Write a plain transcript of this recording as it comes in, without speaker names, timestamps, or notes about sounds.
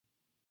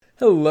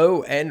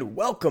Hello and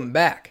welcome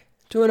back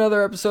to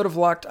another episode of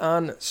Locked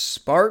On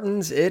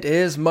Spartans. It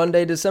is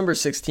Monday, December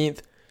 16th,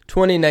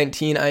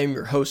 2019. I am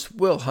your host,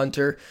 Will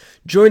Hunter.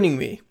 Joining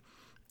me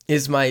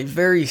is my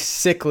very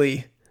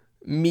sickly,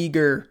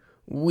 meager,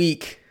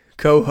 weak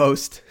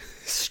co-host,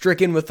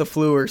 stricken with the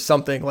flu or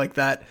something like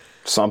that.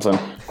 Something.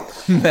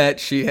 Matt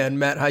Sheehan.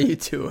 Matt, how you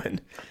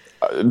doing?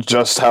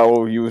 Just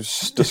how you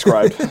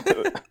described.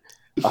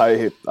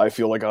 I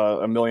feel like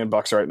 $1 million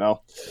right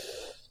now.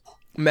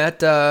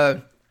 Matt,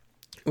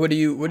 what are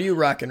you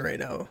rocking right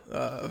now?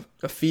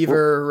 A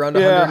fever around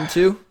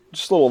 102?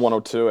 Just a little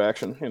 102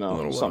 action, A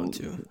little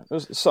 102.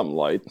 Something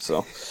light.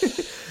 So,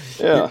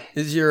 yeah.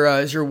 Is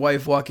your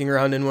wife walking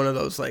around in one of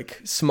those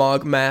like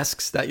smog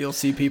masks that you'll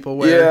see people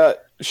wear? Yeah,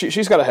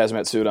 she's got a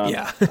hazmat suit on.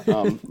 Yeah,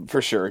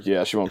 for sure.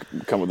 Yeah, she won't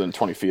come within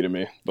 20 feet of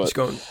me. But she's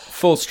going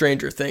full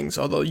Stranger Things.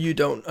 Although you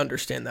don't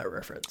understand that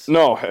reference.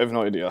 No, I have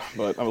no idea.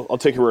 But I'll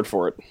take your word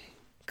for it.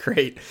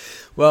 Great.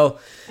 Well,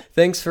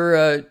 thanks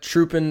for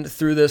trooping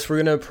through this.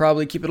 We're going to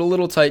probably keep it a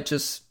little tight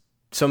just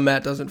so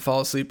Matt doesn't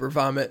fall asleep or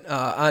vomit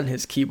on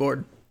his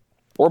keyboard.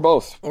 Or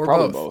both.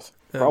 Probably both.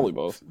 Probably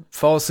both.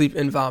 Fall asleep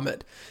and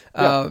vomit.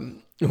 Yeah.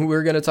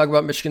 We're going to talk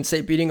about Michigan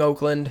State beating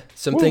Oakland.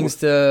 Some things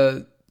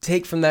to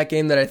take from that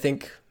game that I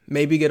think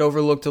maybe get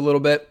overlooked a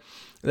little bit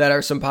that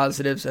are some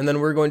positives. And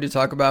then we're going to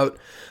talk about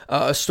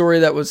a story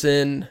that was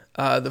in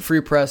the Free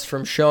Press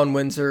from Sean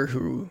Windsor,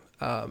 who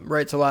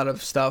writes a lot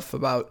of stuff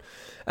about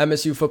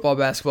MSU football,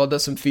 basketball,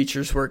 does some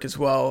features work as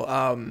well,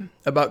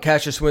 about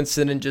Cassius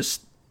Winston and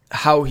just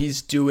how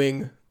he's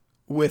doing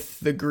with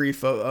the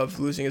grief of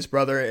losing his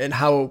brother and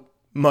how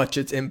much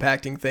it's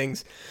impacting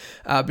things,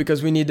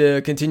 because we need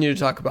to continue to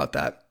talk about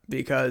that,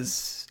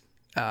 because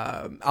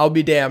I'll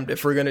be damned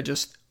if we're going to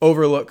just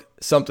overlook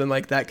something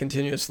like that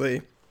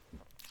continuously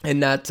and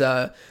not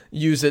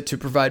use it to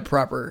provide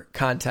proper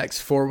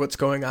context for what's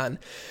going on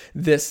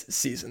this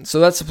season. So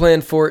that's the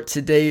plan for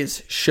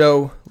today's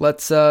show.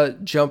 Let's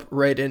jump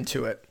right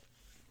into it.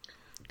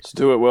 Let's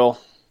do it, Will.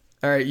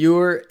 All right, you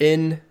were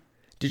in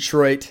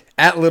Detroit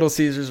at Little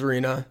Caesars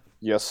Arena.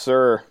 Yes,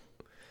 sir.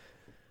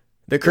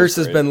 The curse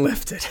has been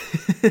lifted.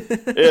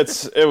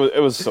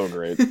 It was so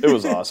great. It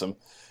was awesome.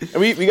 And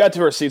we got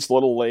to our seats a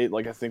little late.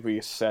 Like, I think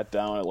we sat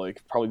down at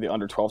like probably the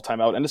under 12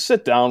 timeout, and to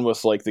sit down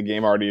with like the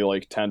game already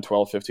like 10,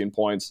 12, 15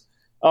 points.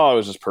 Oh, it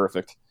was just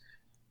perfect.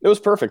 It was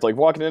perfect. Like,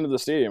 walking into the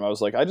stadium, I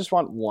was like, I just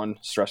want one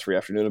stress-free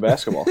afternoon of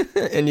basketball.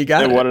 And you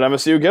got it. And what did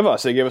MSU give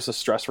us? They gave us a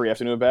stress-free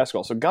afternoon of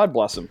basketball. So God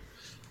bless them.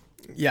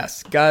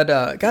 Yes, God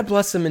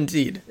bless them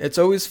indeed. It's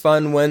always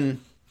fun when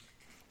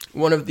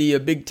one of the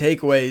big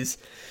takeaways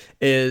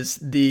is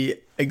the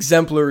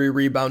exemplary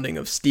rebounding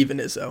of Steven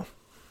Izzo.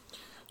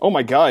 Oh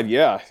my God,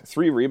 yeah.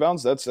 3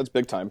 rebounds, that's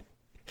big time.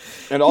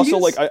 And also,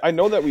 like, I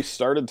know that we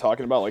started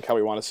talking about like how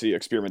we want to see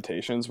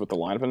experimentations with the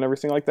lineup and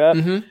everything like that.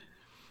 Mm-hmm.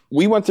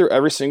 We went through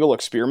every single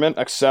experiment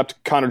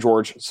except Connor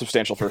George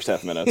substantial first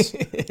half minutes.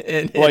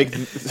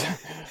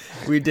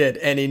 We did,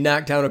 and he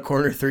knocked down a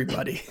corner 3,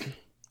 buddy.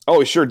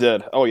 Oh, he sure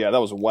did. Oh yeah,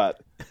 that was wet.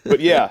 But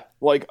yeah,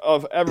 like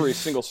of every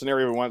single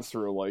scenario we went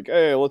through, like,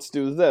 hey, let's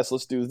do this,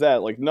 let's do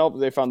that. Like, nope,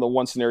 they found the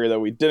one scenario that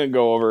we didn't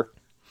go over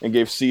and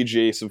gave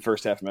CG some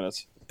first half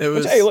minutes.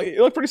 It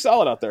looked pretty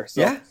solid out there. So.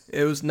 Yeah,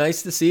 it was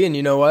nice to see, and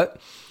you know what?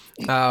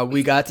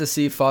 We got to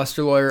see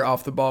Foster Loyer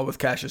off the ball with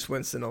Cassius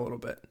Winston a little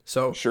bit.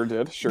 So sure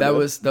did. That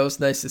was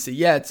nice to see.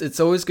 Yeah,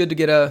 it's always good to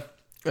get a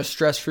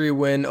stress-free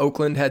win.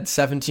 Oakland had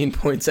 17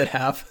 points at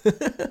half.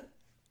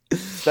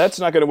 That's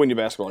not going to win you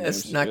basketball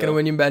games. It's not going to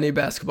win you any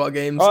basketball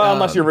games.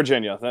 Unless you're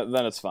Virginia,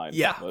 then it's fine.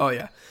 Yeah.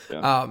 But,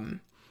 yeah.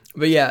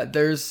 But yeah,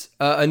 there's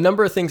a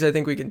number of things I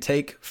think we can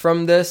take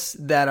from this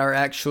that are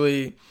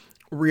actually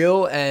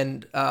real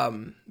and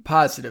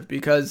positive,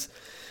 because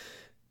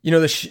you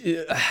know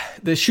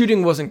the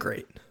shooting wasn't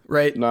great,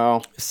 right?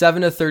 No.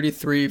 7 of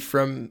 33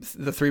 from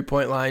the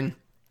 3-point line,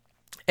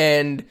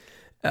 and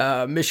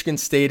Michigan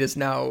State is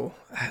now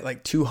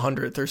like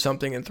 200th or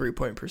something in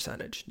 3-point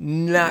percentage.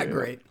 Not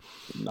great.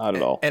 Not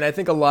at all. And I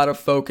think a lot of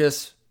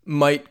focus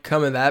might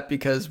come in that,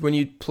 because when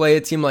you play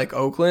a team like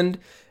Oakland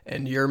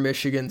and you're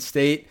Michigan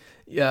State,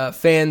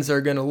 fans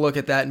are going to look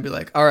at that and be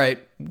like, all right,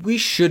 we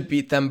should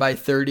beat them by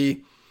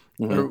 30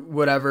 or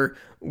whatever.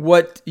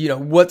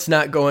 What's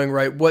not going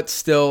right? What's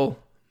still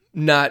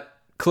not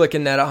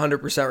clicking at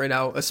 100% right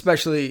now,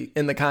 especially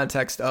in the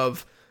context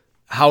of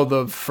how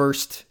the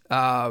first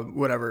 10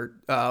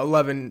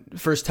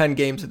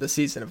 games of the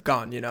season have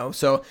gone,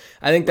 So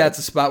I think that's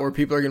a spot where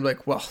people are going to be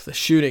like, well, the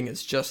shooting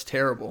is just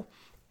terrible.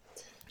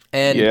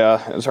 And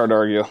yeah, it's hard to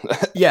argue.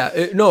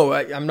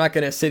 I'm not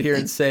going to sit here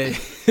and say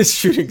his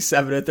shooting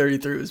 7 of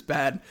 33 was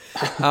bad.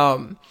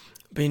 But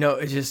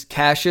it's just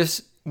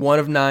Cassius, 1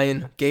 of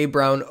 9, Gabe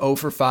Brown, 0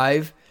 for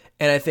 5.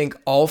 And I think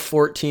all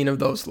 14 of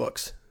those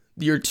looks,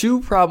 your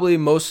 2 probably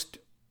most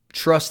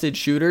trusted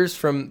shooters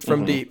from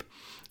deep,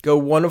 go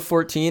 1 of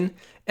 14.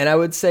 And I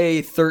would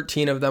say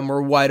 13 of them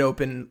were wide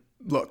open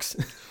looks.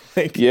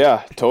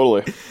 Yeah,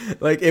 totally.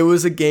 Like, it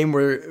was a game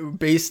where,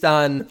 based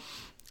on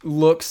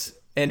looks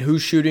and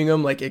who's shooting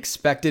them, like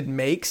expected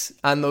makes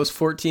on those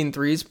 14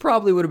 threes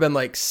probably would have been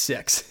like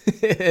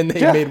 6 and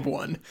they made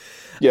 1.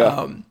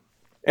 Yeah.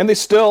 And they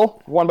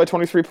still won by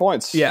 23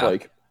 points. Yeah.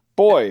 Like,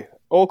 boy,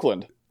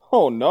 Oakland.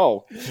 Oh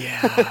no.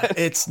 Yeah.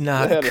 It's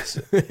not,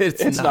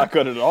 it's not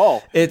good at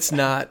all. It's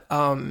not.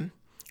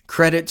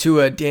 Credit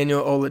to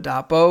Daniel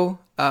Oladapo.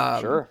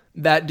 Sure.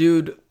 That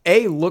dude,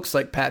 looks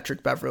like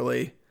Patrick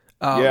Beverley.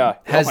 Yeah.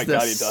 Has God,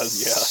 he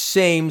does. Yeah.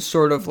 Same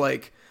sort of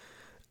like,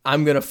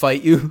 I'm gonna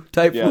fight you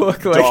type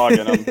look. Like,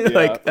 dogging him. Yeah,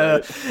 like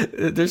right.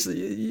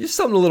 There's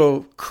something a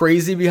little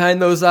crazy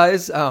behind those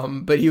eyes.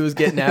 But he was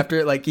getting after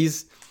it. Like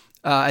he's,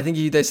 I think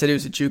they said he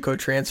was a JUCO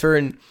transfer,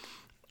 and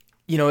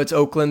it's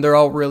Oakland. They're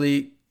all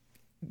really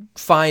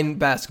fine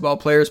basketball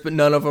players, but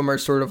none of them are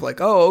sort of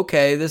like, oh,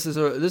 okay, this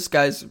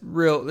guy's a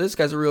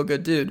real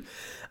good dude.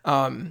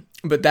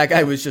 But that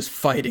guy was just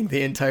fighting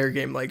the entire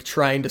game, like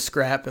trying to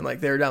scrap, and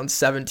like they were down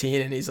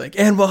 17 and he's like,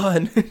 and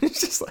 1. It's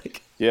just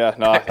like, yeah,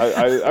 no,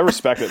 I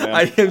respect it, man.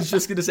 I was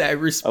just going to say, I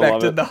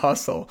respected the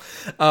hustle.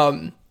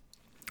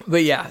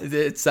 But yeah,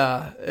 it's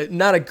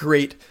not a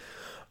great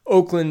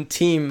Oakland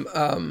team.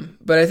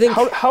 But I think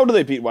how do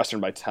they beat Western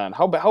by 10?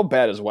 How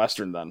bad is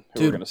Western then?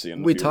 Who we're going to see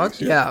in the few weeks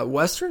here? Yeah,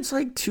 Western's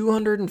like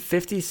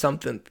 250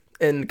 something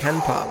in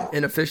KenPom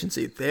in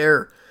efficiency.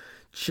 They're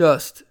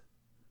just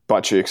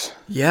butt cheeks.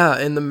 Yeah,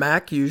 and the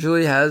MAC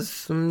usually has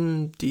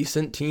some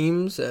decent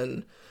teams,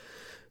 and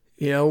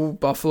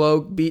Buffalo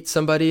beat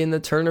somebody in the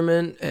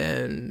tournament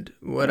and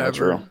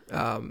whatever.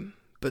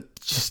 But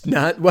just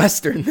not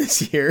Western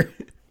this year.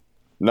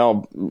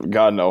 No,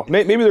 God, no.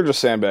 Maybe they're just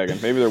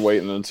sandbagging. Maybe they're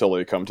waiting until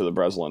they come to the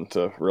Breslin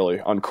to really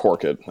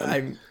uncork it.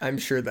 I'm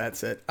sure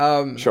that's it.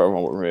 Show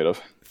everyone what we're made of.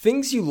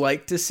 Things you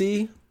like to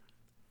see.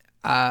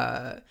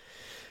 The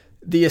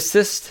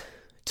assist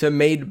to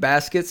made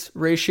baskets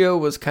ratio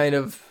was kind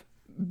of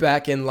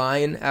back in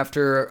line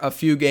after a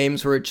few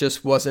games where it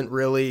just wasn't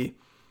really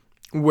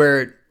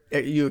where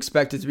you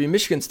expect it to be.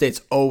 Michigan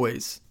State's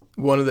always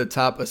one of the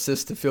top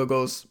assist to field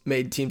goals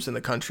made teams in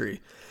the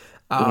country.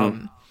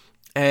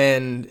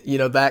 And,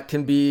 that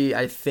can be,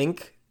 I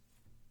think,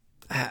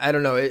 I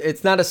don't know.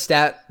 It's not a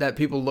stat that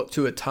people look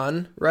to a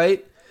ton,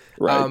 right?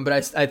 Right.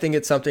 But I think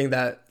it's something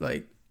that,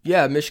 like,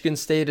 Michigan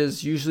State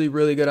is usually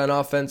really good on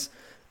offense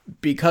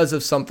because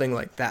of something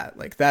like that.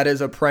 Like, that is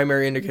a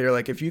primary indicator.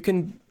 Like, if you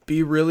can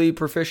be really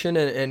proficient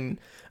in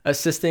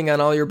assisting on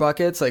all your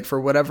buckets, like,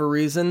 for whatever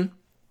reason,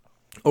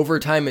 over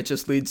time it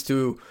just leads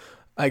to,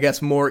 I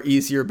guess, more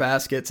easier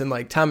baskets. And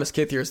like Thomas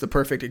Kithier is the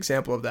perfect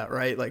example of that,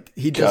 right? Like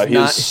he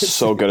is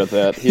so good at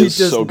that. He is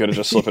so good at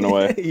just slipping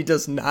away. He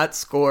does not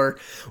score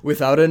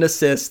without an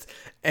assist,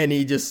 and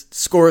he just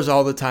scores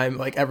all the time.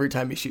 Like every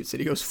time he shoots it,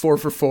 he goes 4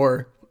 for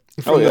 4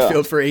 from the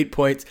field for 8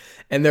 points,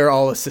 and they're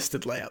all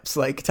assisted layups.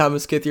 Like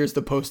Thomas Kithier is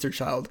the poster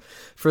child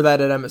for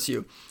that at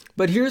MSU.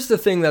 But here's the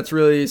thing that's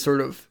really sort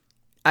of,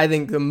 I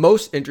think, the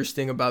most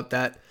interesting about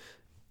that.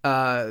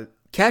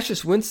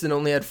 Cassius Winston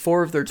only had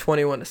 4 of their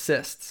 21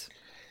 assists.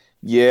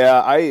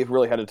 Yeah, I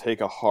really had to take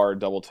a hard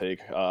double take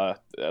at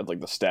like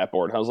the stat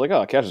board. I was like,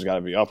 oh, Cassius got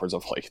to be upwards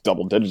of like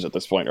double digits at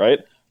this point, right?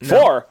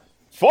 No.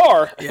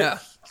 4. Yeah.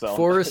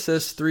 4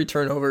 assists, 3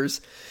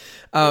 turnovers.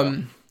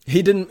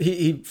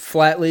 He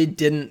flatly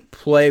didn't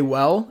play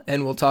well,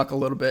 and we'll talk a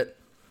little bit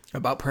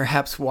about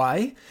perhaps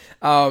why.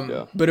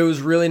 But it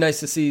was really nice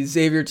to see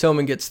Xavier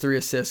Tillman gets 3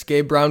 assists.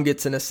 Gabe Brown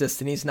gets an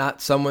assist, and he's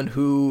not someone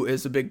who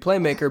is a big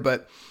playmaker,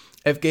 but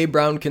if Gabe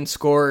Brown can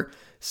score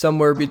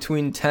somewhere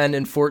between 10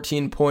 and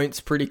 14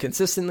 points pretty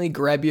consistently,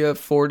 grab you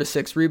 4 to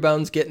 6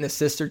 rebounds, get an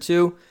assist or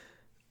 2,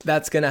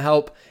 that's going to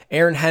help.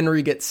 Aaron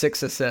Henry gets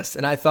 6 assists,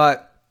 and I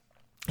thought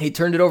he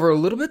turned it over a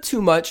little bit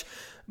too much,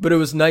 but it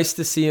was nice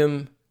to see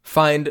him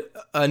find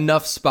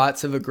enough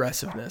spots of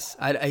aggressiveness.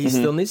 He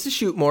still needs to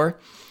shoot more,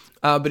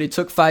 but he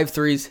took 5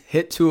 threes,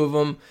 hit 2 of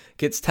them,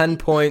 gets 10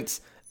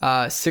 points,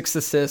 6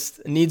 assists,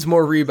 needs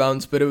more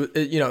rebounds, but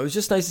it was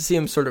just nice to see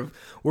him sort of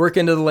work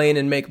into the lane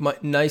and make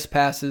nice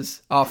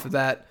passes off of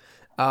that.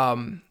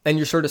 And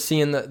you're sort of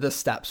seeing the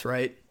steps,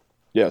 right?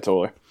 Yeah,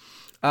 totally.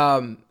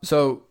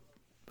 So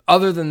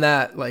other than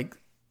that, like,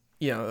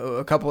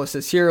 a couple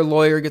assists here,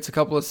 Lawyer gets a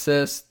couple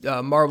assists,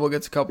 Marble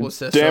gets a couple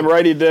assists. Damn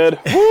right he did.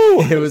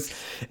 Woo! It was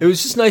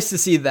just nice to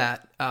see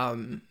that.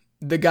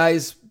 The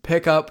guys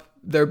pick up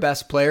their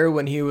best player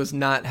when he was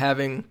not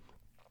having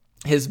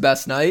his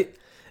best night,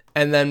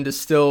 and then to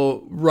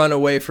still run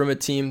away from a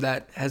team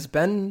that has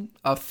been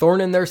a thorn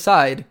in their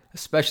side,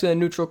 especially in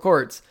neutral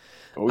courts.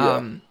 Oh,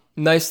 yeah.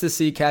 Nice to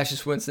see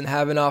Cassius Winston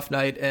have an off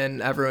night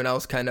and everyone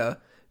else kind of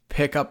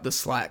pick up the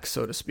slack,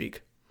 so to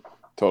speak.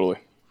 Totally.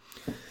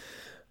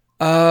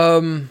 I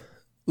want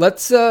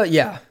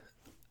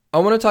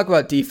to talk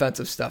about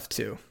defensive stuff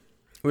too,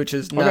 which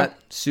is not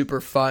super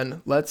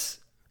fun. Let's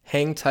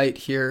hang tight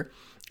here,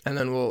 and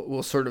then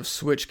we'll sort of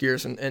switch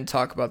gears and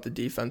talk about the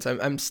defense.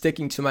 I'm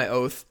sticking to my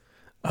oath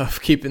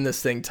of keeping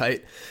this thing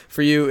tight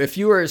for you. If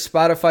you are a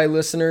Spotify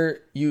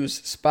listener,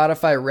 use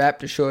Spotify Wrap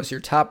to show us your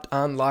top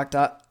Locked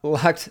On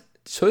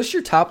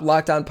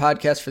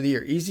podcast for the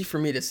year. Easy for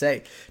me to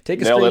say.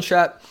 Take a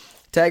screenshot,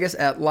 tag us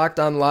at Locked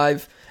On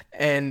Live,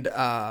 and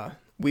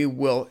we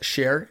will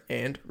share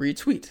and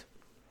retweet.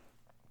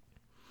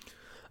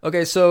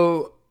 Okay,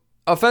 so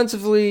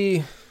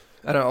offensively,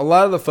 I don't know, a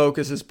lot of the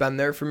focus has been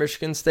there for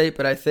Michigan State,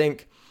 but I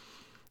think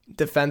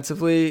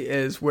defensively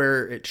is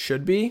where it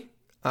should be.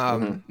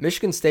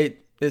 Michigan State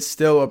is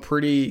still a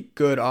pretty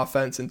good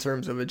offense in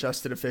terms of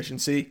adjusted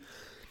efficiency,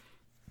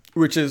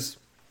 which is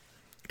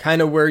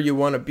kind of where you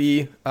want to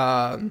be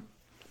at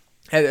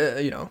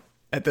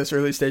this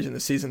early stage in the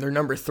season. They're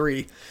number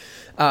 3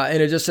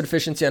 in adjusted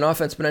efficiency on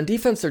offense, but on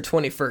defense, they're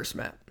 21st,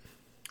 Matt.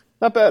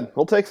 Not bad.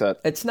 We'll take that.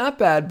 It's not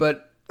bad,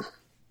 but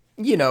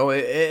you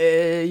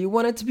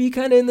want it to be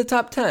kind of in the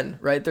top 10,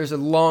 right? There's a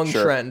long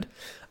trend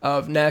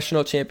of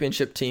national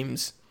championship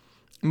teams,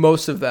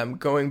 most of them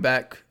going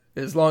back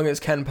as long as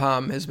Ken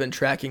Pom has been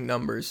tracking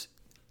numbers.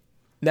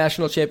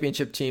 National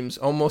championship teams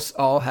almost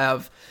all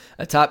have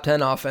a top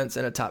 10 offense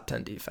and a top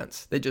 10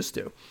 defense. They just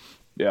do.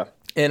 Yeah.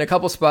 And a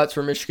couple spots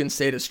where Michigan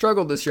State has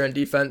struggled this year on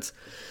defense,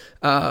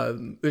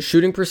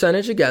 shooting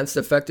percentage against,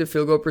 effective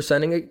field goal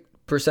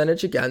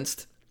percentage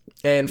against,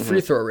 and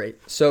free throw rate.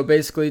 So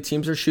basically,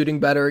 teams are shooting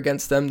better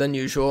against them than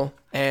usual,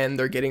 and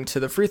they're getting to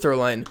the free throw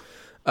line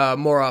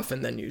more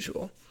often than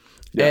usual.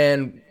 Yeah.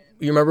 And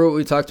you remember what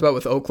we talked about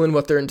with Oakland,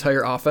 what their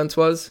entire offense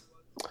was?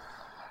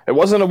 It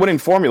wasn't a winning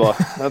formula.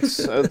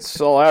 That's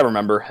all I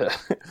remember.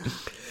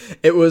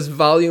 It was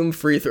volume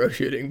free throw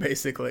shooting,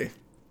 basically.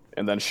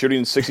 And then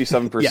shooting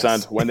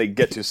 67% when they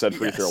get to said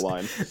free throw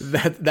line.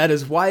 That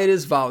is why it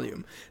is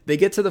volume. They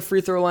get to the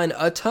free throw line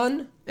a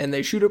ton, and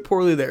they shoot it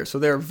poorly there. So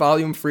they're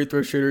volume free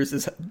throw shooters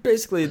is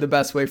basically the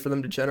best way for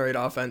them to generate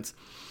offense.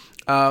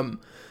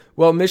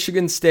 Well,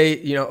 Michigan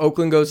State,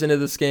 Oakland goes into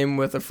this game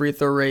with a free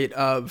throw rate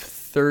of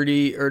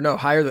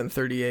higher than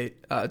 38.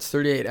 It's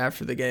 38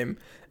 after the game.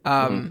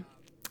 And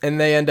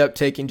they end up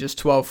taking just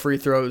 12 free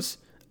throws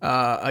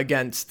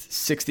against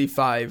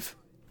 65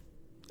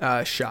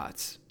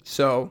 shots.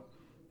 So,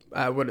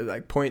 what is it,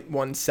 like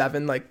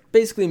 0.17? Like,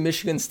 basically,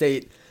 Michigan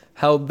State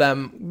held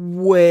them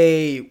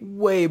way,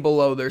 way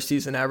below their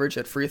season average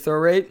at free throw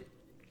rate,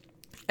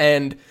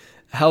 and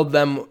held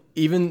them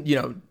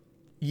even,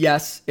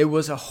 yes, it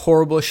was a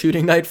horrible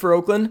shooting night for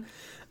Oakland,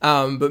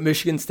 but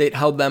Michigan State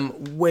held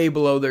them way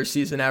below their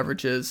season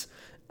averages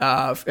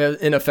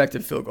in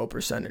effective field goal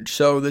percentage.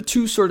 So, the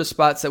two sort of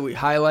spots that we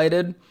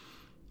highlighted,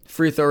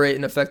 free throw rate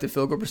and effective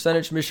field goal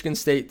percentage, Michigan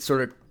State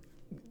sort of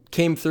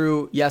came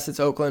through. Yes,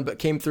 it's Oakland, but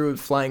came through with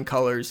flying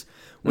colors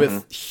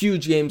with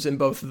huge games in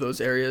both of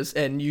those areas.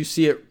 And you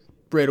see it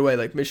right away.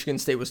 Like Michigan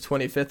State was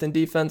 25th in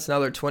defense. Now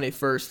they're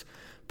 21st,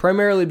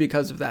 primarily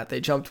because of that.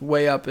 They jumped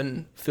way up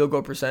in field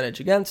goal percentage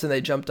against, and they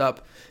jumped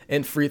up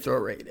in free throw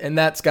rate. And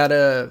that's got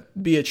to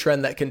be a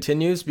trend that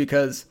continues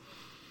because,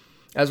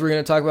 as we're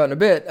going to talk about in a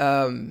bit,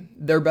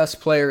 their best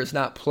player is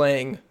not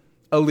playing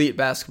elite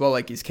basketball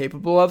like he's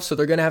capable of. So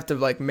they're going to have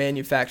to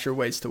manufacture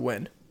ways to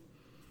win.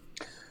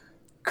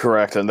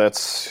 Correct, and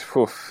that's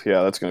going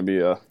to be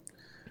a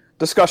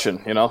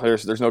discussion.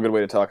 There's no good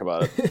way to talk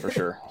about it for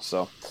sure.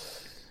 So,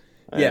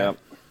 yeah.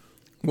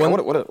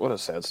 What a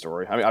sad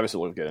story. I mean,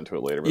 obviously we'll get into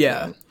it later. But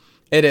yeah,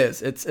 it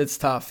is. It's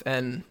tough.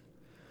 And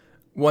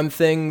one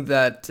thing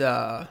that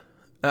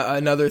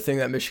another thing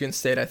that Michigan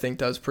State I think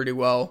does pretty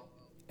well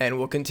and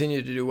will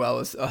continue to do well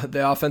is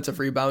the offensive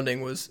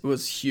rebounding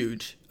was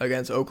huge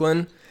against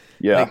Oakland.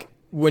 Yeah, like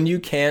when you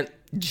can't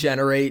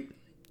generate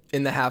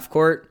in the half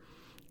court,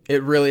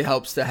 it really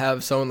helps to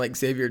have someone like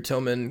Xavier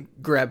Tillman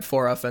grab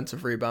 4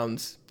 offensive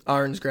rebounds.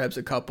 Arns grabs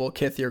a couple.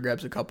 Kithier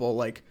grabs a couple.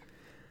 Like,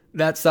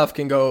 that stuff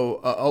can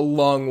go a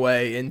long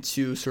way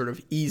into sort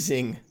of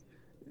easing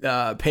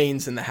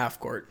pains in the half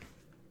court.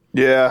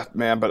 Yeah,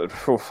 man, but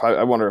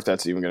I wonder if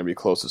that's even going to be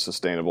close to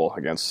sustainable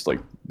against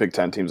Big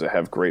Ten teams that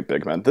have great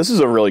big men. This is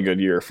a really good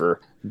year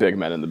for big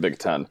men in the Big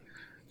Ten.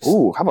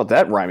 Ooh, how about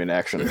that rhyming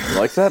action? You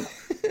like that?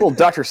 A little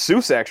Dr.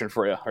 Seuss action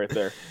for you right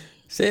there.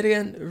 Say it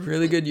again. A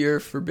really good year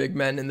for big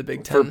men in the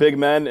Big Ten. For big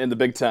men in the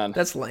Big Ten.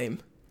 That's lame.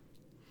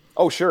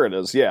 Oh, sure it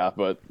is. Yeah,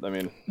 but, I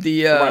mean,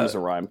 the rhyme is a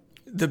rhyme.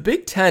 The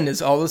Big Ten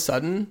is all of a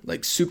sudden,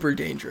 super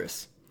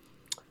dangerous.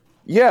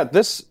 Yeah,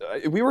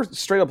 we were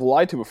straight up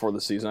lied to before the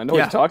season. I know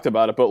we talked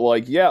about it, but,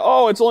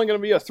 it's only going to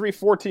be a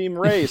 3-4 team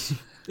race.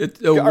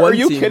 Are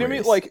you kidding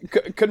me?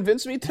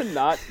 Convince me to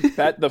not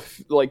bet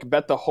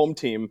the home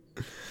team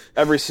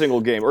every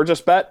single game. Or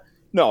just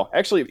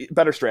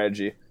better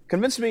strategy.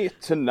 Convince me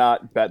to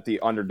not bet the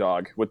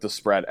underdog with the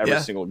spread every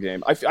single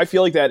game. I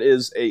feel like that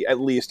is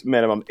at least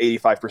minimum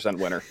 85%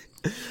 winner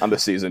on the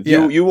season.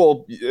 Yeah. You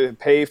will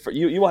pay for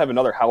you will have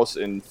another house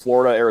in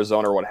Florida,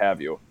 Arizona, or what have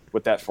you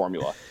with that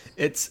formula.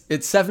 It's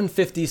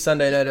 7:50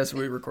 Sunday night as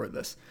we record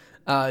this.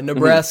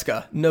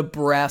 Nebraska.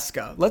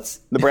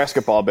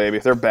 Nebraska ball, baby.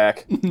 They're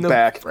back.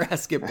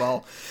 Nebraska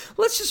ball.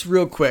 Let's just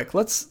real quick.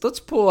 Let's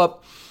pull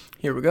up.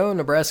 Here we go.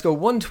 Nebraska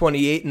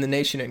 128 in the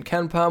nation in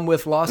KenPom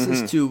with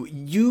losses to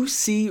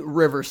UC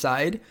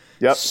Riverside,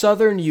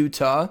 Southern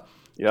Utah,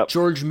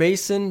 George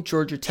Mason,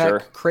 Georgia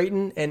Tech,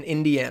 Creighton, and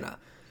Indiana.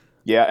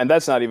 Yeah, and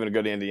that's not even a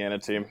good Indiana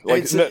team.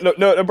 Like,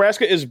 no,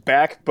 Nebraska is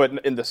back,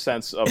 but in the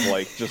sense of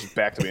like just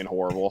back to being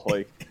horrible.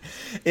 Like,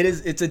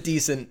 it's a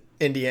decent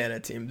Indiana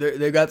team.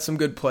 They've got some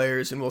good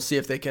players, and we'll see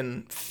if they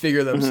can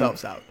figure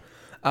themselves out.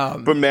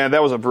 But man,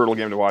 that was a brutal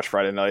game to watch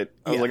Friday night.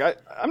 I was like,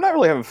 I'm not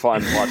really having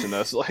fun watching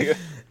this. Like,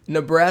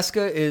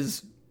 Nebraska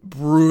is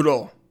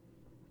brutal,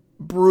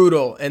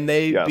 and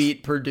they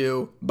beat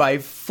Purdue by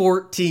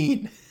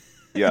 14.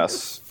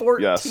 Yes,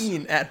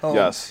 14 at home.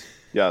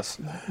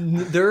 Yes.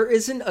 There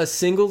isn't a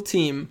single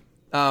team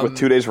with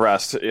 2 days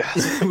rest.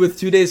 Yes. with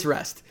 2 days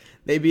rest.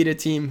 They beat a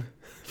team,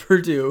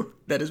 Purdue,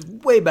 that is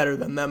way better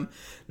than them.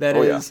 That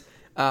is,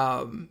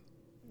 some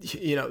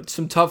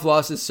tough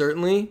losses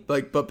certainly.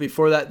 But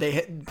before that,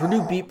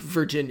 Purdue beat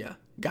Virginia,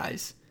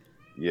 guys.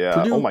 Yeah.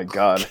 Purdue oh my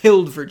God.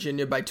 Killed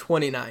Virginia by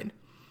 29.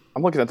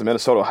 I'm looking at the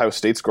Minnesota-Ohio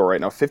State score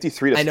right now,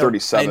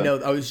 53-37. I know.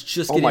 I was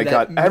just getting that. Oh my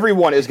God.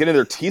 Everyone is getting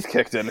their teeth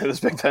kicked in this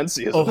Big Ten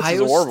season. Ohio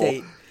this is horrible.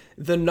 State,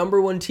 the number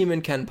 1 team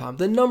in KenPom,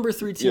 the number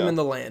 3 team in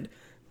the land,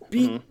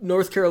 beat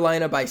North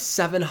Carolina by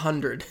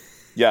 700.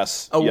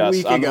 Yes. A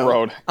week on ago. The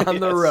road. On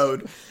the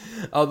road.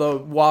 Although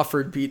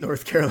Wofford beat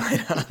North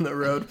Carolina on the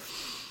road.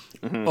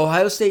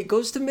 Ohio State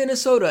goes to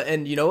Minnesota,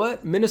 and you know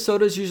what?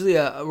 Minnesota's usually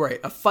a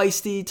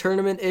feisty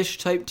tournament-ish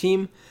type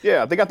team.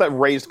 Yeah, they got that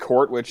raised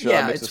court, which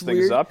mixes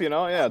things up.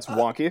 Yeah, it's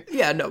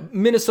wonky.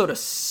 Minnesota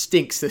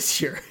stinks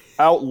this year.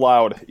 Out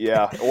loud,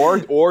 yeah.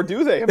 Or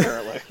do they?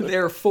 Apparently,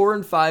 they're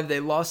 4-5. They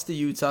lost to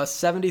Utah,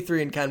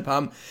 73 in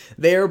KenPom.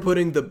 They are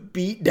putting the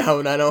beat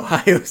down on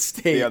Ohio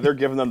State. Yeah, they're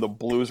giving them the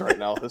blues right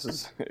now. This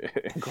is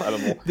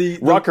incredible.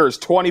 Rutgers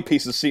 20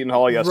 pieces Seton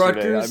Hall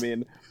yesterday.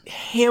 Rutgers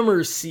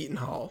hammers Seton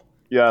Hall.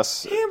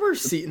 Yes, hammers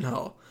Seton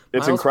Hall.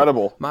 It's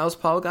incredible. Miles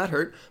Powell got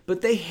hurt,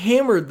 but they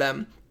hammered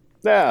them.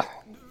 Yeah.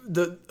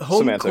 The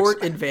home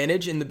court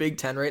advantage in the Big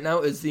Ten right now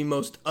is the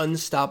most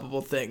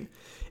unstoppable thing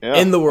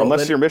in the world.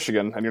 Unless you're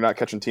Michigan and you're not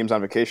catching teams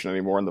on vacation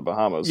anymore in the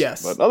Bahamas.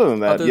 Yes. But other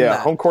than that,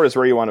 home court is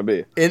where you want to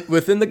be.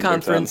 Within the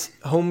conference,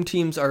 home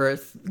teams are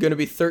going to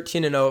be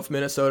 13-0 if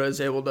Minnesota is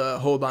able to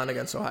hold on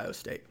against Ohio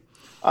State.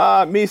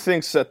 Me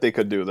thinks that they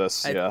could do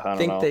this. I don't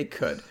think know. They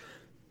could.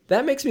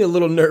 That makes me a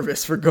little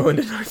nervous for going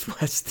to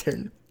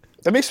Northwestern.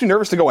 That makes me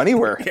nervous to go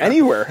anywhere. Yeah.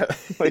 Anywhere.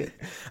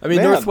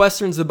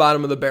 Northwestern's the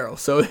bottom of the barrel.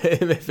 So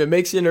if it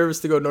makes you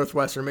nervous to go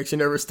Northwestern, it makes you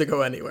nervous to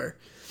go anywhere.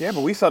 Yeah,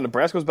 but we thought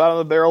Nebraska was bottom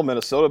of the barrel,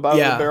 Minnesota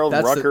bottom of the barrel,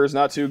 Rutgers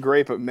not too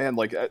great, but man,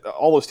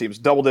 all those teams,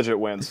 double-digit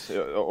wins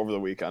over the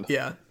weekend.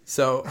 Yeah,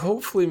 so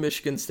hopefully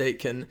Michigan State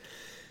can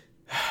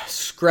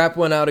scrap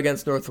one out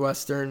against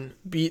Northwestern,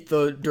 beat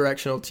the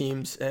directional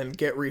teams, and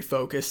get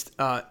refocused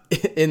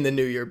in the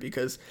new year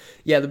because,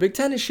 the Big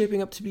Ten is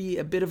shaping up to be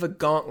a bit of a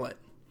gauntlet.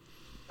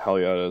 Hell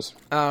yeah, it is.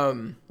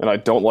 And I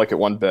don't like it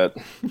one bit.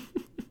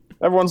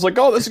 Everyone's like,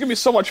 oh, this is going to be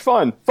so much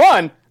fun.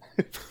 Fun?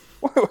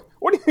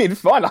 What do you mean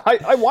fun?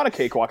 I want a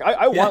cakewalk.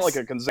 I want like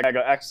a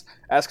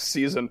Gonzaga-esque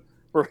season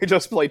where we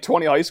just play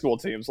 20 high school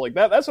teams. Like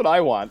that's what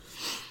I want.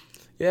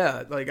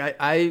 Yeah, like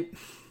I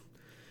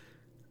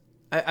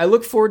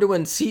look forward to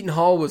when Seton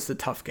Hall was the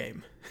tough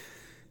game.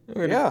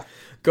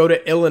 Go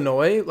to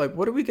Illinois. Like,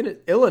 what are we going to...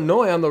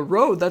 Illinois on the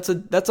road, that's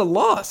a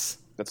loss.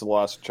 That's a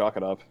loss. Chalk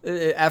it up.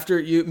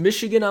 After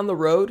Michigan on the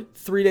road,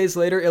 3 days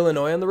later,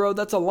 Illinois on the road,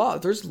 that's a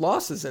loss. There's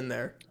losses in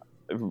there.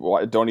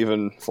 Don't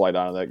even fly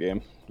down to that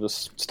game.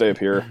 Just stay up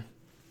here.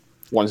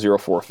 1-0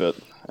 forfeit,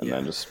 and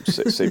then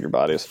just save your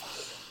bodies.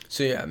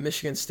 So,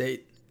 Michigan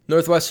State.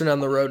 Northwestern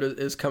on the road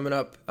is coming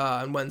up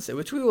on Wednesday,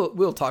 which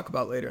we'll talk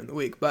about later in the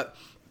week. But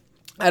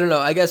I don't know.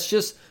 I guess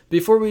just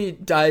before we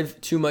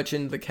dive too much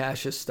into the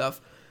Cassius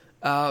stuff,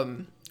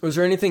 was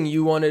there anything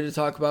you wanted to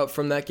talk about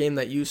from that game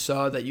that you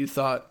saw that you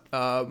thought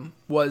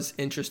was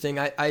interesting?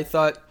 I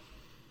thought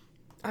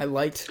I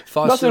liked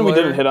Foster Nothing Loyer.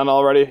 We didn't hit on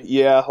already.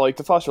 Yeah, like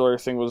the Foster Loyer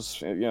thing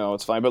was,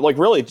 it's fine. But like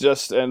really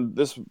just, and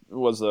this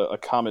was a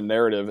common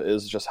narrative,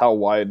 is just how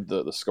wide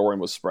the scoring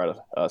was spread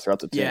throughout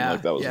the team.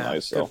 That was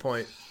nice. Good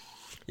point.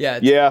 Yeah.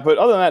 Yeah, but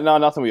other than that, no,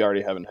 nothing we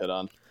already haven't hit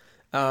on.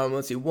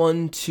 Let's see.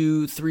 1,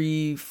 2,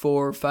 3,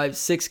 4, 5,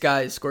 6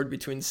 guys scored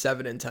between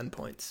 7 and 10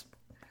 points.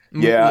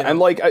 Yeah, and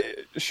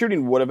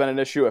shooting would have been an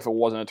issue if it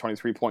wasn't a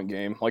 23-point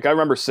game. Like I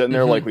remember sitting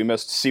there, like we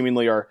missed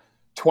seemingly our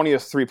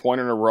 20th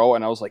 3-pointer in a row,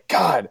 and I was like,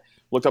 God.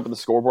 Looked up at the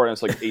scoreboard, and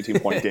it's like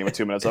 18-point game with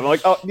 2 minutes. I'm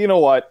like, oh, you know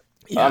what?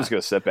 I'm just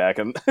gonna sit back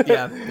and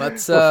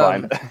let's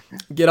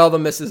get all the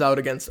misses out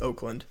against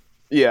Oakland.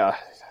 Yeah.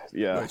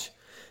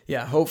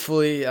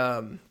 Hopefully,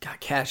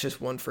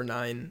 Cassius 1 for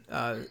 9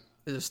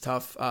 is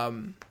tough.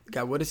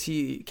 What is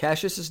he?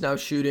 Cassius is now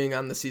shooting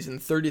on the season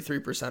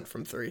 33%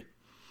 from 3.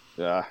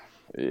 Yeah.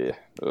 Ugh.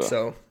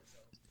 So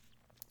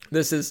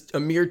this is a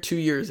mere 2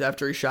 years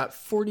after he shot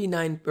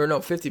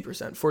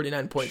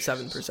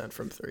 49.7%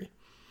 from 3.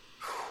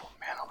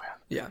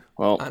 Yeah.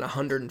 Well, on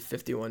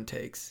 151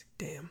 takes.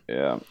 Damn.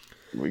 Yeah.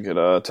 We could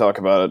talk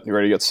about it. You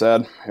ready to get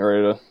sad? You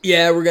ready to?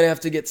 Yeah, we're going to have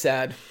to get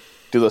sad.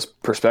 Do this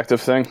perspective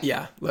thing?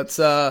 Yeah.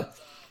 Let's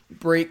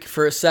break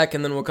for a sec,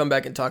 and then we'll come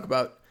back and talk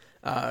about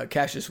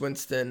Cassius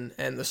Winston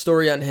and the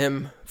story on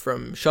him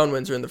from Sean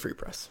Windsor in the Free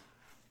Press.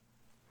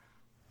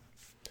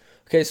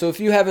 Okay, so if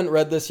you haven't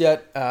read this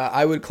yet,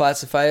 I would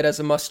classify it as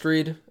a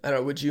must-read. I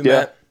don't know, would you, Yeah.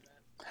 Matt?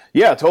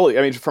 Yeah, totally.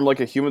 I mean, from like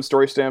a human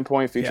story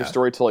standpoint, feature Yeah.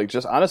 story to like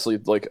just honestly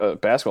like a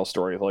basketball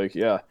story, like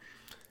yeah.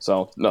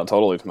 So no,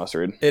 totally must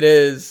read. It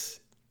is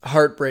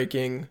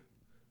heartbreaking,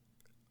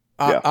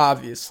 Yeah.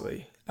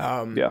 obviously,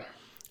 Yeah,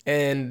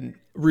 and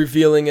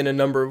revealing in a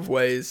number of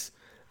ways.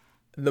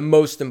 The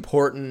most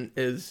important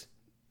is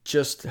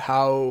just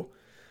how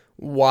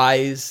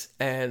wise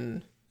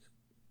and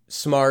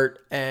smart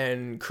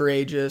and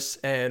courageous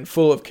and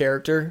full of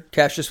character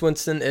Cassius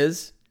Winston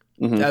is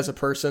as a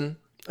person.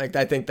 Like,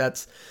 I think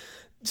that's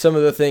some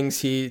of the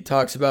things he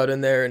talks about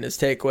in there and his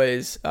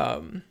takeaways.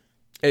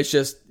 It's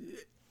just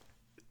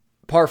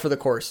par for the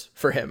course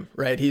for him,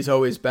 right? He's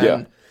always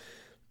been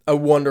a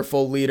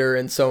wonderful leader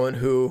and someone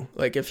who,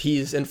 like, if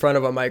he's in front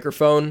of a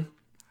microphone,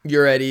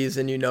 you're at ease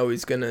and you know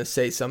he's going to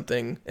say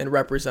something and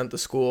represent the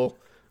school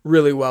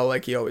really well,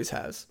 like he always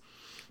has.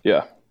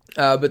 yeah,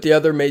 But the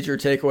other major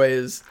takeaway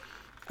is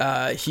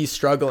he's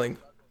struggling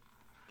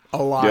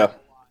a lot.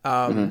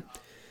 yeah,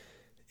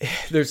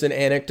 There's an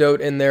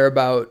anecdote in there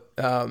about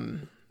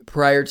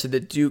prior to the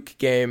Duke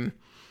game,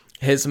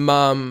 his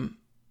mom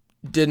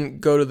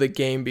didn't go to the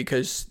game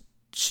because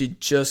she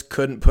just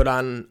couldn't put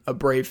on a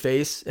brave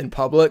face in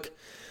public,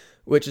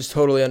 which is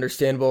totally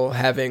understandable.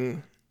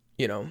 Having,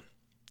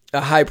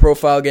 a high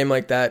profile game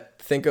like that,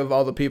 think of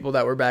all the people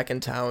that were back in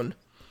town.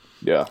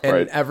 yeah. And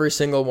Right. every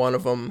single one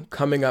of them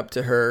coming up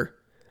to her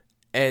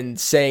and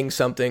saying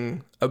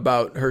something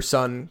about her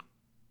son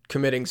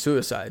committing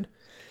suicide.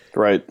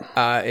 Right.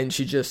 And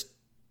she just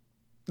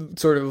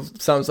sort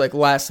of, sounds like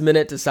last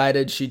minute,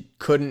 decided she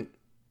couldn't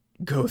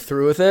go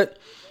through with it.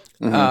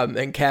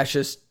 And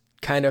Cassius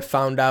kind of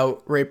found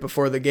out right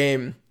before the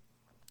game.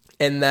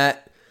 And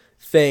that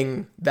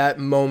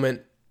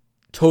moment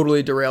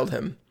totally derailed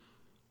him.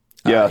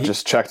 Yeah,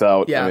 just checked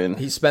out. Yeah, I mean,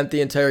 he spent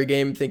the entire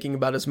game thinking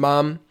about his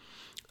mom,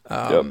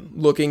 Yep.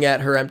 looking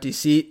at her empty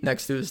seat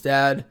next to his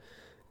dad,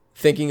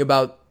 thinking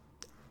about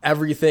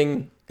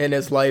everything in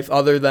his life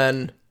other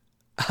than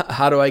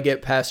how do I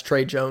get past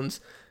Trey Jones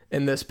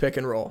in this pick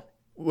and roll,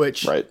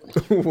 which Right.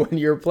 when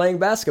you're playing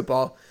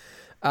basketball,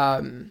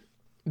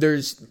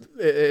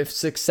 if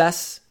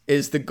success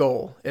is the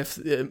goal, if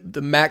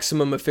the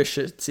maximum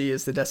efficiency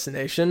is the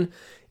destination,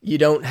 you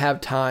don't have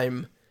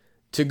time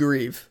to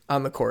grieve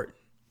on the court.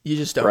 You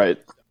just don't. Right.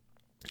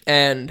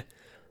 And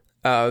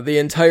the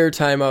entire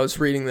time I was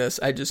reading this,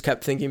 I just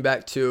kept thinking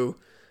back to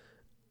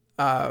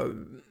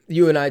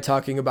you and I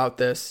talking about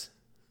this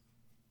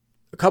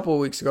a couple of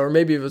weeks ago, or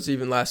maybe it was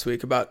even last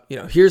week, about,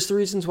 here's the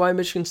reasons why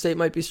Michigan State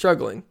might be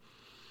struggling.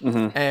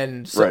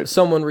 And Right.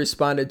 someone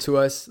responded to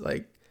us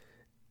like,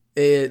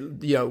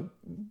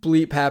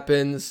 bleep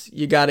happens,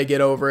 you got to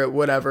get over it,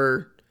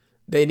 whatever.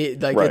 They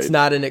need, like, it's Right.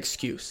 not an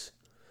excuse.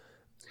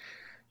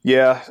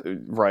 Yeah,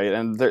 right.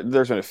 And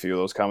there's been a few of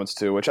those comments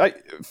too, which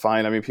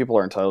fine. I mean, people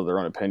are entitled to their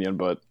own opinion,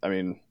 but I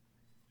mean,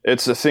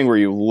 it's a thing where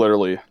you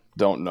literally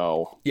don't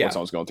know what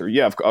someone's going through.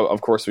 Yeah,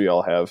 of course we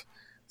all have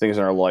things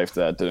in our life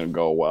that didn't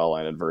go well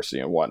and adversity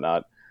and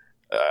whatnot.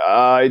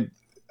 I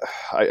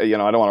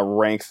don't want to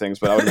rank things,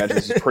 but I would imagine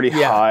this is pretty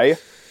high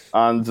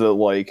on the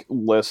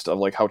list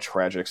of how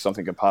tragic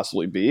something could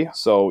possibly be.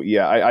 So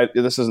yeah,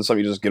 this isn't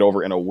something you just get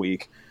over in a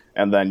week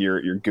and then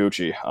you're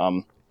Gucci.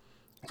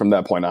 From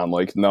that point on,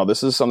 no,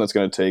 this is something that's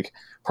going to take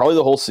probably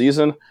the whole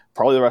season,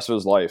 probably the rest of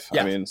his life.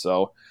 Yeah. I mean,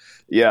 so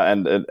yeah,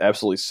 and it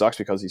absolutely sucks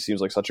because he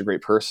seems like such a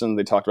great person.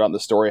 They talked about in the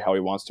story how he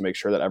wants to make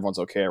sure that everyone's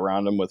okay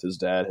around him, with his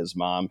dad, his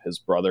mom, his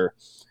brother,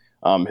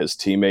 his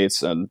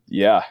teammates, and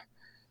yeah.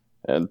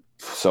 And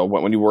so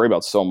when you worry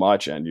about so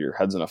much and your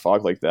head's in a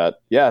fog like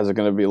that, yeah, is it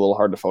going to be a little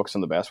hard to focus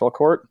on the basketball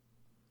court?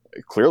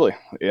 Clearly,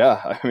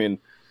 yeah. I mean,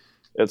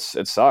 it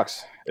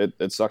sucks.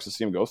 It sucks to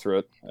see him go through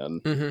it,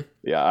 and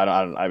yeah,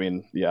 I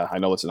mean, yeah, I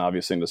know it's an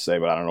obvious thing to say,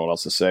 but I don't know what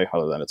else to say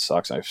other than it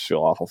sucks. I feel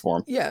awful for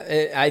him.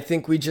 Yeah, I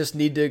think we just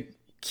need to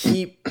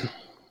keep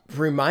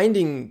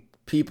reminding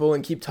people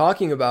and keep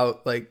talking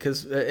about,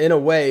 because in a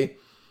way,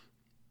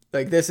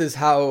 this is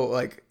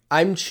how,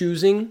 I'm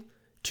choosing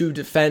to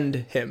defend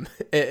him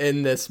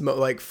in this,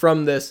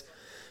 from this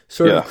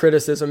sort of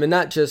criticism, and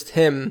not just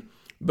him,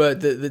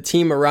 but the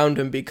team around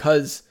him,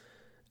 because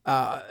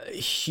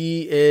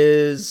he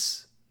is,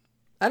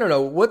 I don't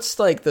know, what's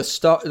the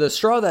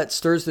straw that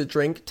stirs the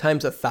drink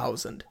times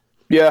 1,000.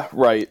 Yeah,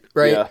 right.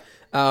 Right.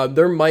 Yeah.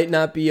 There might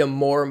not be a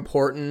more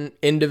important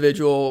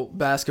individual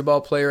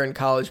basketball player in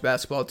college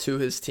basketball to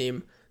his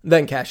team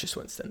than Cassius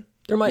Winston.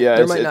 There might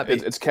not be.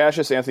 It's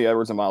Cassius, Anthony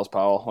Edwards, and Miles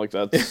Powell.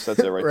 That's it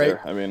right, right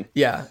there. I mean,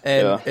 yeah,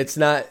 and it's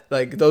not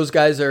those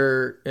guys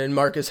are, and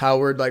Marcus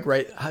Howard,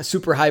 right,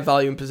 super high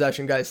volume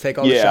possession guys take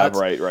all the shots.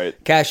 Yeah,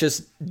 right. Cassius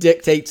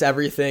dictates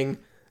everything,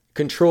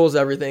 controls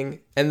everything,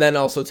 and then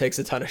also takes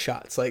a ton of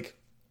shots.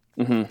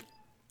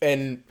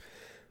 And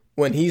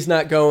when he's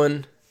not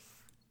going,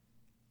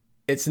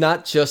 it's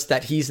not just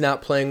that he's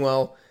not playing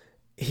well.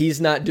 He's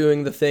not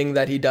doing the thing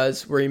that he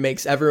does where he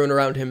makes everyone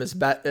around him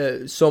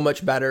so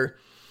much better.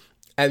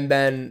 And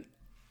then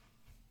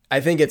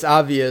I think it's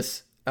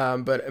obvious,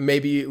 but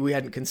maybe we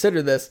hadn't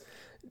considered this.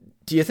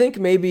 do you think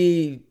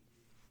maybe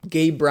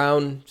Gabe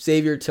Brown,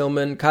 Xavier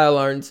Tillman, Kyle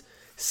Arns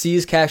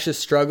sees Cassius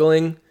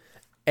struggling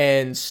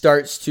and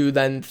starts to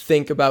then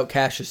think about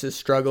Cassius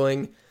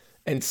struggling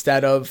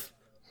instead of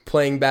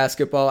playing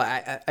basketball?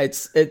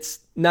 It's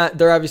not,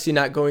 they're obviously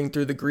not going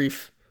through the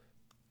grief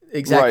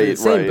exactly the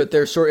same, but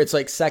they're it's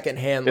like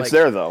secondhand. It's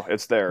there though.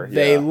 It's there.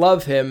 They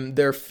love him.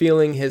 They're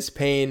feeling his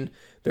pain.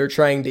 They're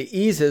trying to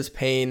ease his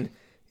pain.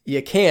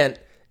 You can't.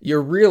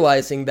 You're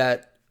realizing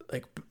that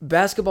like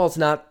basketball's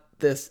not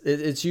this.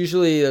 It's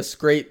usually this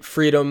great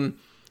freedom,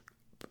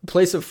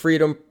 place of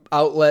freedom,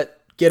 outlet,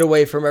 get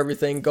away from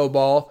everything, go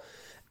ball.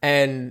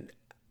 And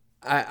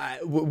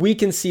we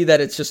can see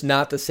that it's just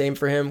not the same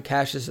for him.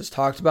 Cassius has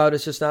talked about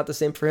it's just not the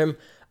same for him.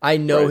 I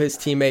know his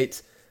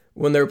teammates,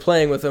 when they're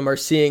playing with him, are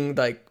seeing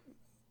like,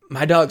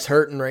 my dog's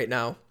hurting right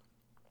now.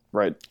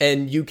 Right.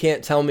 And you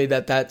can't tell me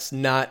that that's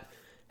not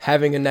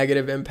having a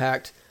negative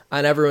impact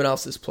on everyone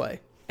else's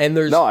play. And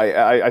there's no,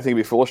 I think it'd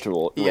be foolish to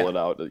rule it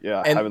out. Yeah,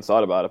 and, I haven't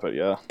thought about it, but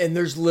yeah. And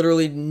there's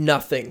literally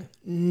nothing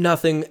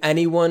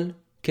anyone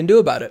can do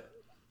about it.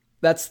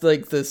 That's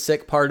like the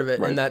sick part of it,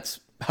 and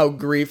that's how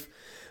grief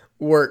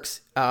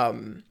works.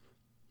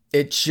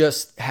 It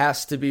just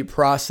has to be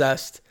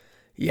processed.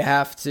 You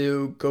have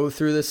to go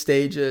through the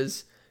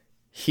stages,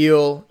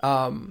 heal.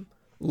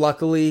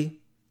 Luckily,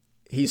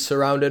 he's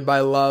surrounded by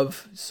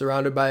love,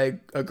 surrounded by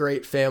a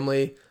great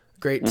family,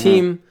 great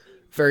team,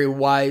 very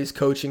wise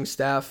coaching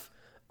staff,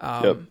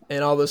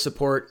 and all the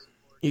support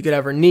you could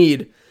ever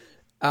need.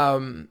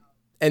 And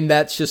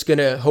that's just going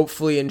to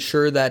hopefully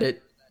ensure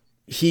that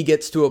he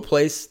gets to a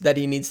place that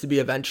he needs to be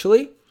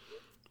eventually.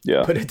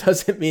 Yeah. But it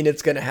doesn't mean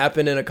it's going to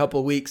happen in a couple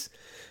of weeks.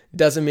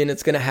 Doesn't mean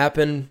it's going to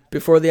happen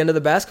before the end of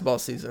the basketball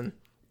season.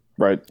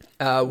 Right.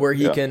 Where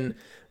he can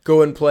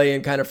go and play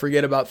and kind of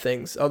forget about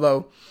things.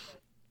 Although,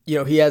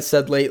 he has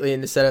said lately,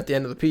 and he said at the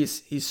end of the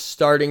piece, it's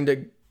starting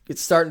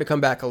to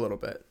come back a little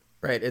bit,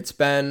 right? It's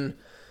been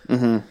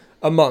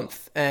a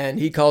month, and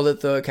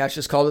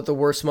Cassius called it the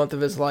worst month of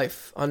his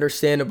life,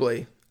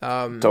 understandably.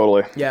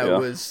 Totally. Yeah, it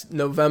was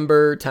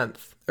November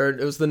 10th, or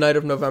it was the night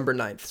of November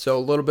 9th. So a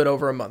little bit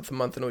over a month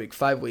and a week,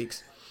 5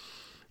 weeks.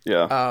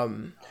 Yeah.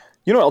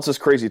 You know what else is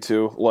crazy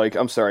too? Like,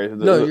 I'm sorry,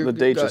 the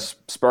date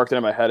just sparked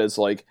in my head is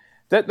like,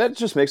 that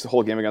just makes the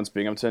whole game against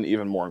Binghamton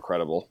even more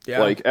incredible. Yeah.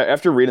 Like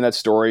after reading that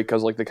story,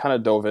 because like they kind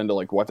of dove into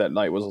like what that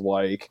night was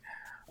like.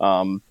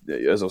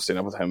 As I was staying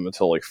up with him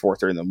until like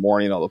 4:30 in the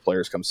morning, all the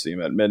players come see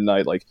him at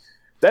midnight. Like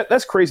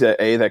that's crazy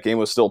that A, that game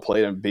was still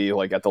played, and B,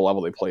 like at the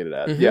level they played it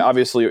at. Yeah,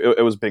 obviously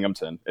it was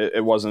Binghamton.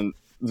 It wasn't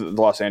the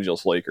Los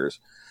Angeles Lakers,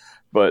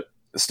 but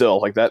still,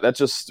 like that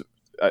just.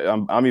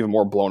 I'm even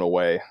more blown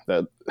away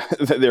that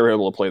they were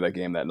able to play that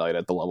game that night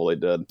at the level they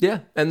did. Yeah,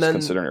 and then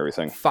considering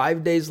everything,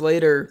 5 days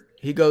later,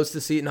 he goes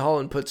to Seton Hall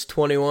and puts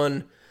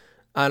 21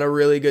 on a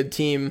really good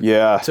team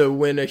to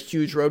win a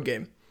huge road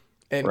game,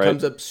 and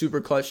comes up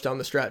super clutch down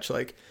the stretch.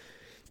 Like,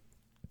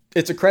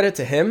 it's a credit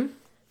to him,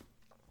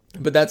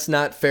 but that's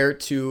not fair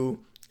to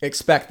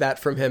expect that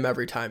from him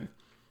every time.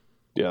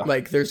 Yeah,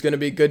 like there's going to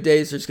be good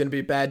days, there's going to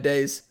be bad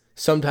days.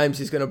 Sometimes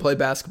he's going to play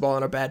basketball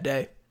on a bad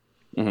day,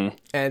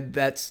 and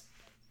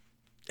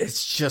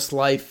it's just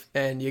life,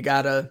 and you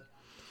gotta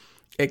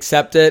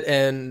accept it,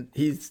 and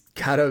he's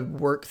gotta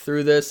work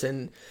through this,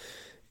 and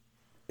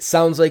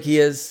sounds like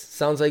he's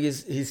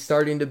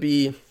starting to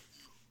be,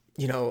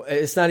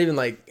 it's not even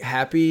like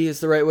happy is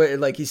the right way,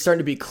 like he's starting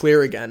to be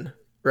clear again,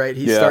 right?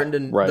 He's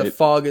starting to, the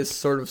fog is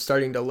sort of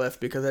starting to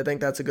lift, because I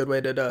think that's a good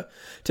way to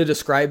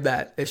describe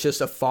that. It's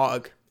just a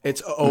fog.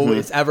 It's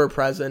always ever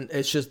present.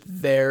 It's just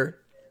there.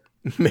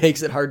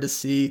 Makes it hard to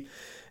see.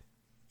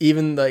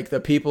 Even like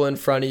the people in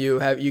front of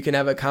you can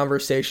have a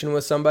conversation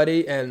with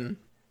somebody and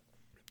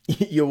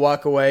you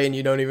walk away and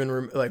you don't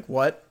even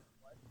what?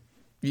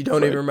 You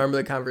don't even remember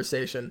the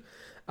conversation.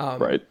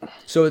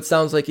 So it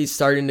sounds like he's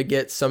starting to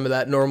get some of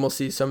that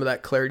normalcy, some of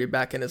that clarity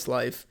back in his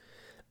life.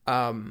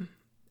 And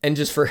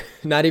just for,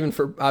 not even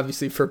for,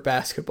 obviously for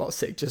basketball's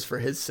sake, just for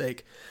his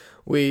sake,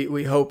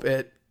 we hope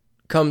it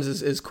comes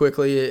as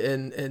quickly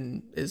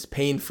and as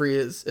pain-free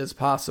as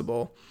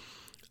possible.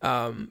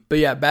 But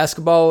yeah,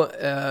 basketball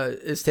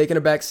is taking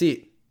a back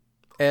seat,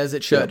 as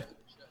it should.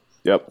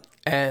 Yep.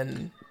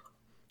 And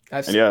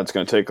it's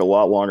going to take a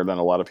lot longer than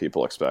a lot of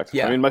people expect.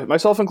 Yeah. I mean,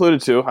 myself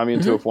included too. I mean,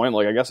 to a point,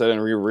 like I guess I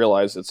didn't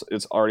realize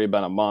it's already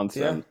been a month.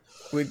 Yeah. And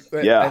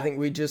I think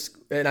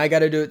and I got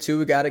to do it too.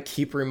 We got to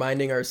keep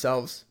reminding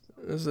ourselves.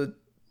 As a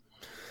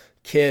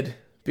kid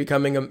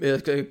becoming a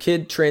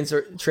kid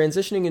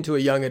transitioning into a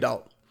young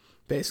adult,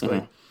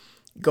 basically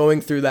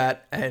going through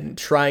that and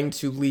trying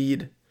to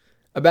lead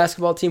a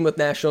basketball team with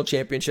national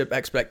championship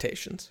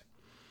expectations.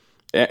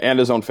 And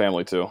his own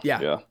family too.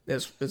 Yeah.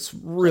 It's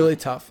really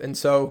tough. And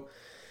so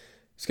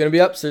it's going to be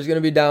ups, there's going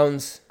to be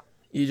downs.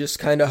 You just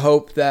kind of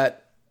hope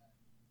that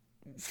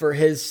for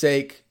his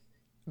sake,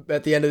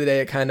 at the end of the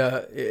day,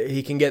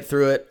 he can get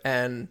through it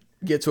and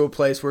get to a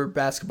place where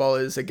basketball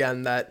is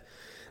again that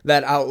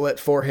outlet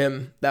for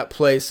him, that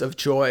place of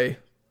joy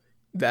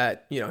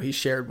that, he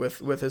shared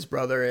with his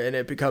brother, and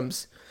it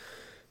becomes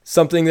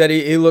something that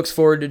he looks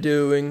forward to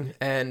doing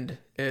and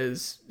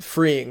is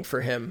freeing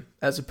for him,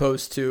 as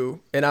opposed to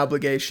an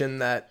obligation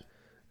that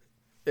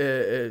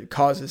it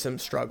causes him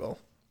struggle.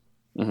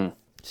 Mm-hmm.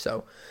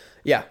 So,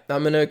 yeah,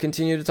 I'm going to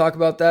continue to talk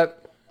about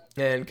that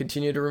and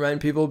continue to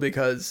remind people,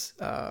 because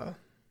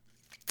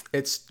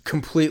it's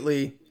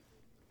completely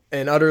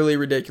and utterly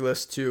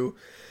ridiculous to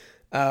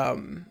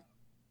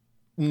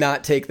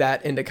not take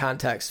that into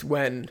context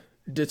when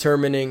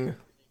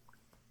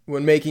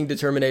making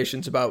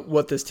determinations about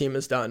what this team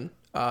has done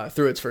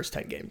through its first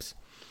 10 games.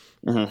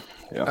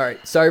 Mm-hmm. Yeah. All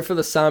right. Sorry for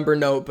the somber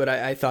note, but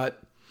I thought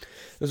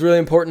it was really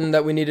important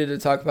that we needed to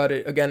talk about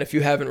it. Again, if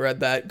you haven't read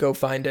that, go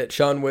find it.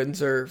 Sean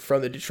Windsor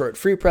from the Detroit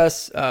Free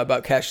Press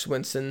about Cassius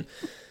Winston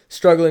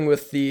struggling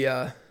with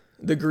the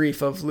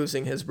grief of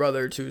losing his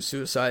brother to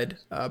suicide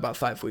about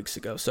 5 weeks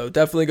ago. So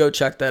definitely go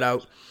check that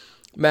out.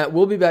 Matt,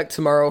 we'll be back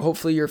tomorrow.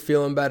 Hopefully you're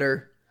feeling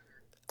better.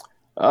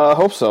 I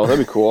hope so.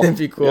 That'd be cool. That'd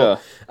be cool. Yeah.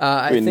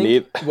 I think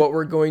neat. what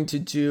we're going to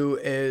do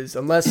is,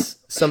 unless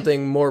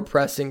something more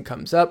pressing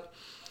comes up,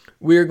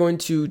 we are going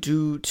to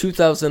do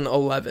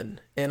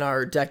 2011 in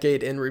our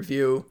decade in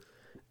review.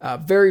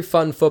 Very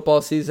fun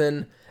football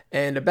season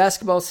and a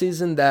basketball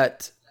season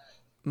that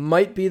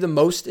might be the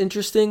most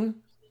interesting.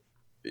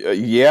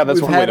 Yeah,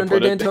 that's we've one way had to under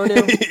put it.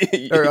 D'Antonio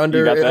or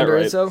under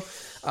right.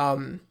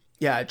 Izzo.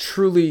 Yeah,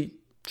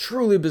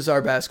 truly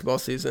bizarre basketball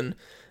season.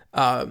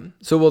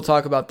 So we'll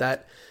talk about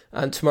that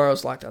on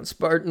tomorrow's Locked On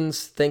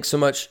Spartans. Thanks so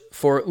much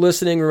for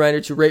listening.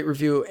 Reminder to rate,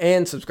 review,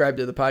 and subscribe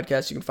to the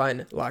podcast. You can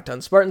find Locked On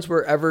Spartans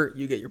wherever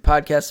you get your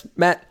podcasts.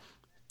 Matt,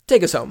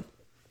 take us home.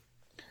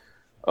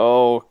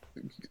 Oh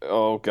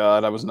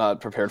God, I was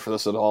not prepared for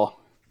this at all.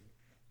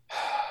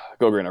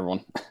 Go Green,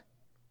 everyone.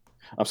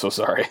 I'm so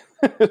sorry.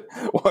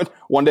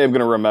 One day I'm going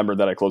to remember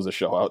that I closed the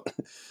show out.